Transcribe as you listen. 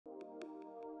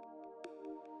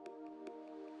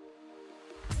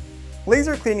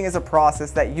Laser cleaning is a process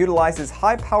that utilizes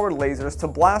high-powered lasers to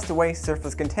blast away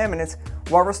surface contaminants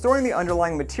while restoring the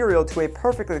underlying material to a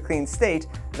perfectly clean state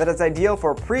that is ideal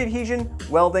for pre-adhesion,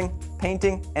 welding,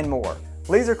 painting, and more.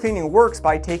 Laser cleaning works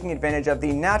by taking advantage of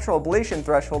the natural ablation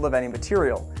threshold of any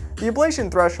material. The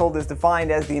ablation threshold is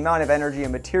defined as the amount of energy a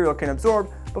material can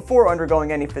absorb before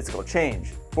undergoing any physical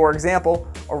change. For example,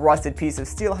 a rusted piece of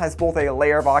steel has both a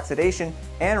layer of oxidation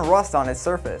and rust on its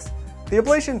surface. The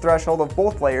ablation threshold of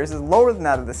both layers is lower than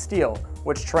that of the steel,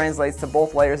 which translates to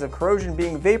both layers of corrosion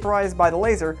being vaporized by the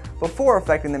laser before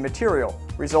affecting the material,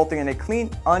 resulting in a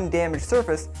clean, undamaged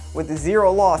surface with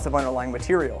zero loss of underlying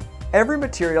material. Every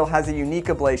material has a unique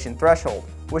ablation threshold,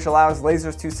 which allows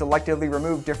lasers to selectively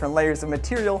remove different layers of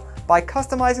material by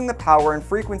customizing the power and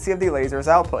frequency of the laser's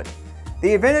output.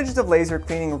 The advantages of laser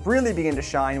cleaning really begin to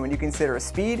shine when you consider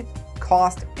speed,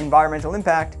 cost, environmental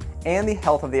impact, and the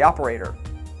health of the operator.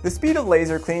 The speed of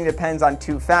laser cleaning depends on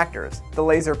two factors, the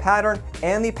laser pattern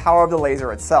and the power of the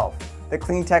laser itself. The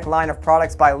CleanTech line of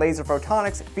products by Laser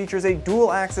Photonics features a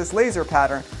dual-axis laser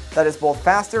pattern that is both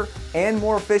faster and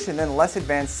more efficient than less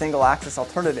advanced single-axis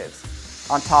alternatives.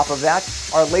 On top of that,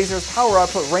 our laser's power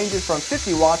output ranges from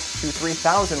 50 watts to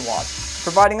 3,000 watts,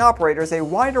 providing operators a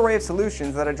wide array of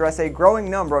solutions that address a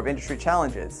growing number of industry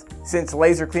challenges. Since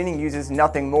laser cleaning uses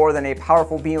nothing more than a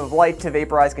powerful beam of light to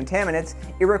vaporize contaminants,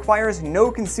 it requires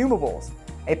no consumables.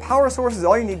 A power source is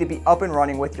all you need to be up and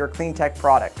running with your CleanTech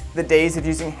product. The days of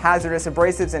using hazardous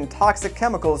abrasives and toxic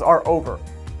chemicals are over.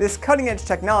 This cutting-edge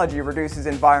technology reduces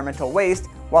environmental waste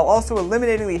while also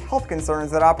eliminating the health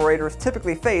concerns that operators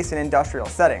typically face in industrial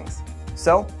settings.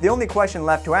 So, the only question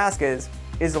left to ask is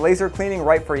laser cleaning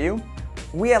right for you?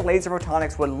 We at Laser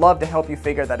Photonics would love to help you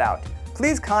figure that out.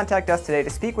 Please contact us today to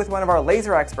speak with one of our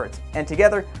laser experts, and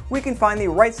together we can find the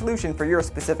right solution for your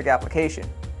specific application.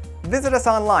 Visit us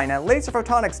online at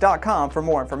laserphotonics.com for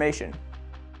more information.